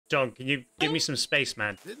John, can you give me some space,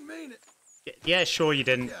 man? Didn't mean it. Yeah, sure you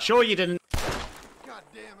didn't. Sure you didn't. God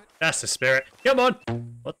damn it. That's the spirit. Come on.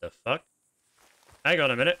 What the fuck? Hang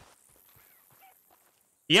on a minute.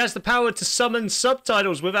 He has the power to summon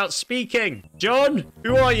subtitles without speaking. John,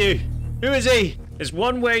 who are you? Who is he? There's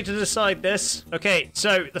one way to decide this. Okay,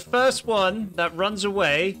 so the first one that runs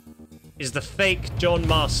away is the fake John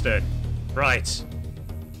Marston. Right.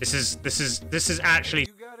 This is actually.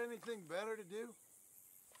 You got anything better to do?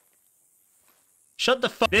 Shut the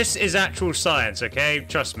fuck. This is actual science, okay?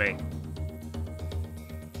 Trust me.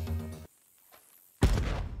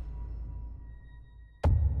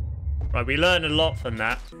 Right, we learned a lot from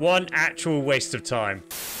that. One actual waste of time.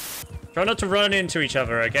 Try not to run into each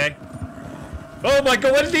other, okay? Oh my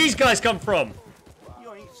god, where did these guys come from?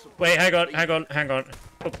 Wait, hang on.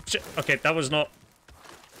 Oh, shit. Okay, that was not...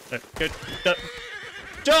 No, good. No.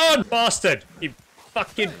 John! Bastard! You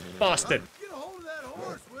fucking bastard. Get a hold of that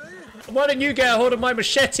horse, will you? Why don't you get a hold of my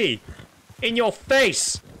machete? In your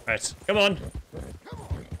face! Right, come on.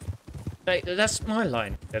 Hey, that's my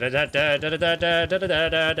line. For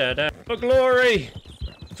glory!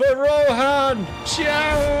 For Rohan!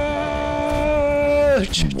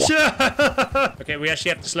 Okay, we actually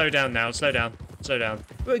have to slow down now. Slow down.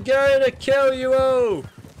 We're gonna kill you all!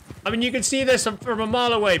 I mean, you can see this from a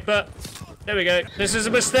mile away, but... There we go. This is a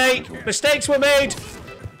mistake! Mistakes were made!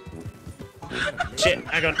 Shit,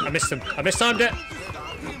 hang on. I missed him. I mistimed it.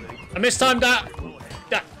 I mistimed that.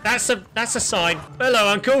 That's a sign. Hello,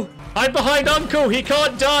 Uncle. Hide behind Uncle. He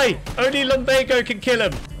can't die. Only Lumbago can kill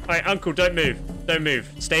him. All right, Uncle, don't move. Don't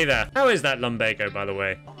move. Stay there. How is that Lumbago, by the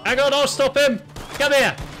way? Hang on, I'll stop him. Come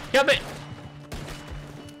here. Come here.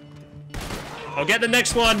 I'll get the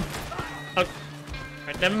next one.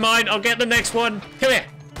 Right, never mind. I'll get the next one. Come here.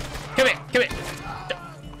 Come here.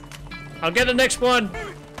 I'll get the next one.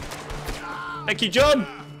 Thank you, John.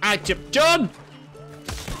 John.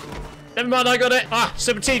 Never mind, I got it.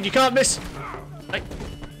 17, you can't miss.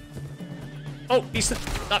 Oh, he's the...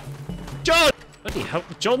 John! Bloody hell,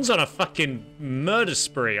 John's on a fucking murder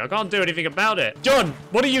spree. I can't do anything about it. John,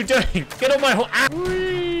 what are you doing? Get on my horse.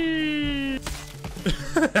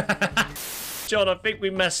 John, I think we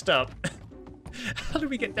messed up. How do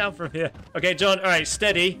we get down from here? Okay, John, all right,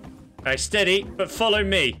 steady. All right, steady, but follow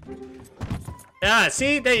me.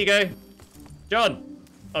 See? There you go. John.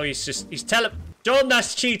 Oh, he's John,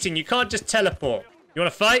 that's cheating. You can't just teleport. You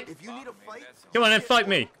want to fight? If you need a fight, come on, then fight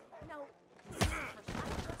me.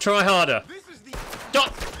 Try harder.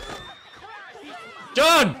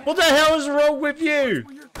 John, what the hell is wrong with you?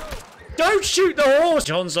 Don't shoot the horse.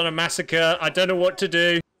 John's on a massacre. I don't know what to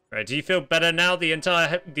do. Right, do you feel better now? The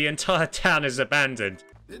entire town is abandoned.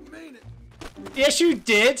 didn't mean it. Yes, you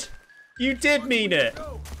did. You did mean it.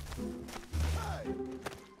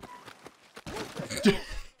 You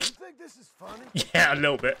think this is funny? Yeah, a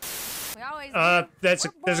little bit. There's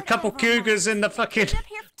a couple cougars in the fucking...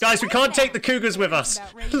 Guys, we can't take the cougars with us.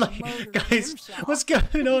 Like, guys, what's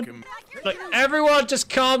going on? Like, everyone just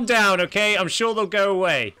calm down, okay? I'm sure they'll go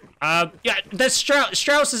away. Yeah, there's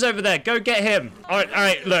Strauss is over there. Go get him. All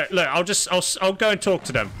right, look, I'll go and talk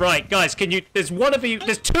to them. Right, guys, can you, there's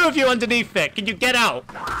two of you underneath it. Can you get out?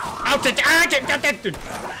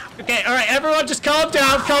 Okay, all right, everyone just calm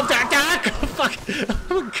down. Fuck.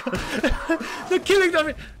 Oh, God. They're killing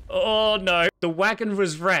them. Oh, no. The wagon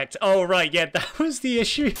was wrecked. Oh, right, yeah, that was the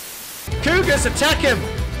issue. Cougars, attack him.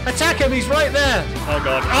 Attack him, he's right there. Oh,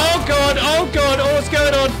 God. Oh, God. Oh, God. Oh, what's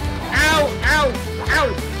going on? Ow.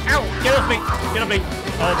 Get off me.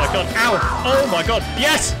 Oh, my God. Ow. Oh, my God.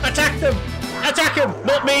 Yes, attack them. Attack him.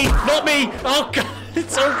 Not me. Oh, God.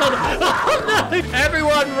 It's all gone. Oh, no.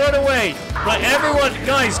 Everyone, run away. Right, everyone.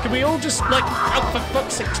 Guys, can we all just, like, oh, for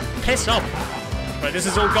fuck's sake, piss off. Right, this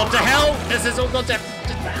has all gone to hell.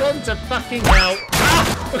 Gone to fucking hell.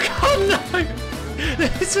 Oh, no.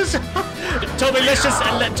 This is... Tommy, let's just...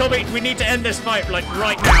 Tommy, we need to end this fight, like,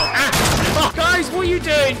 right now. Oh, guys, what are you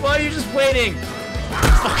doing? Why are you just waiting?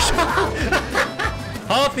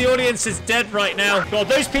 Half the audience is dead right now. God,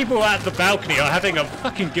 those people at the balcony are having a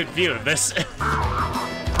fucking good view of this. Ow.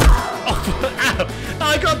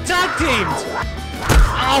 I got tag teamed.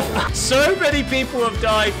 Oh, fuck. So many people have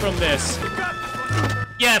died from this.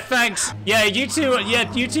 Yeah, thanks. Yeah, you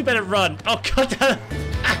two better run. Oh, God.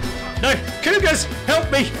 No, cougars,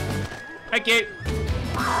 help me. Thank you.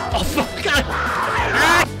 Oh, fuck.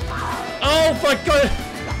 Oh, my God.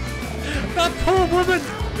 That poor woman.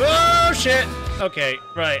 Oh, shit. Okay,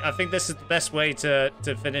 right. I think this is the best way to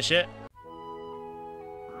finish it.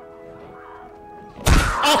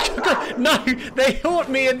 Oh, God. No, they haunt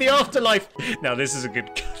me in the afterlife. Now, this is a good...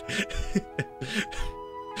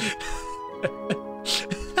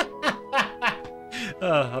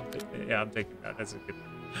 Yeah, I'm thinking that. That's a good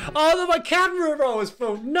one. Oh, my camera roll is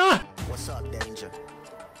full. No. What's up, Danger?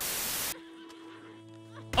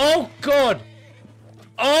 Oh, God.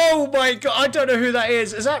 Oh, my God. I don't know who that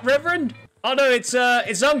is. Is that Reverend? Oh, no, it's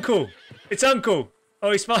Uncle. It's Uncle.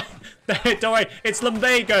 Oh, he's fine. Don't worry. It's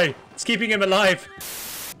lumbago. It's keeping him alive.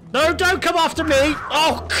 No, don't come after me.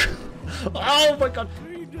 Oh, oh, my God.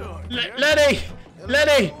 Lenny.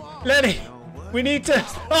 Lenny. Lenny. We need to...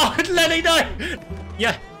 Oh, Lenny, no.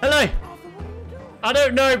 Yeah, hello. I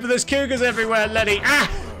don't know, but there's cougars everywhere, Lenny. Ah!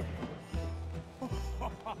 Oh,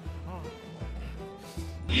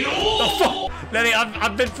 fuck. Lenny,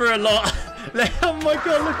 I've been through a lot. Oh my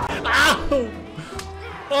God, look. Ow!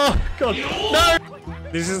 Oh God, no!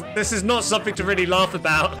 This is not something to really laugh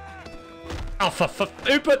about. Oh,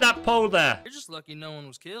 who put that pole there? You're just lucky no one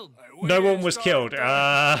was killed. No one was killed.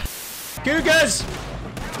 Cougars!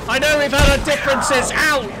 I know we've had our differences.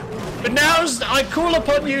 Ow! But now I call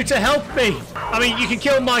upon you to help me. I mean, you can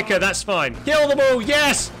kill Micah, that's fine. Kill them all,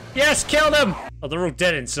 yes! Yes, kill them! Oh, they're all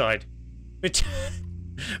dead inside.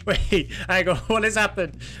 Wait, hang on, what has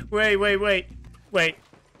happened? Wait.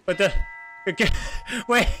 But the... Okay,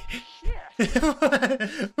 wait.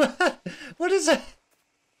 What is it?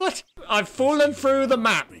 What? I've fallen through the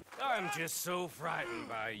map. I'm just so frightened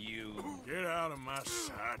by you. Get out of my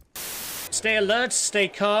sight. Stay alert, stay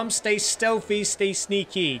calm, stay stealthy, stay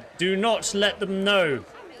sneaky. Do not let them know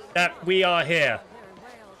that we are here.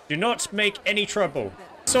 Do not make any trouble.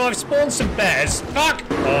 So I've spawned some bears. Fuck!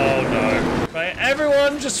 Oh no. Right,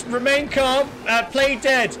 everyone just remain calm. Play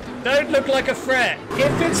dead. Don't look like a threat.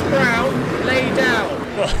 If it's brown, lay down.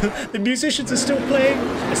 Well, the musicians are still playing.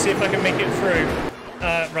 Let's see if I can make it through.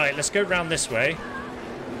 Right, let's go round this way.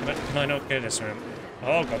 Can I not go this way?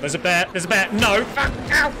 Oh God, there's a bear. There's a bear. No! Fuck!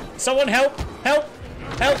 Ow! Someone help! Help!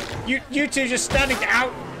 Help! You two just standing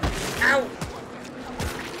out. Ow!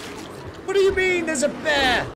 What do you mean there's a bear?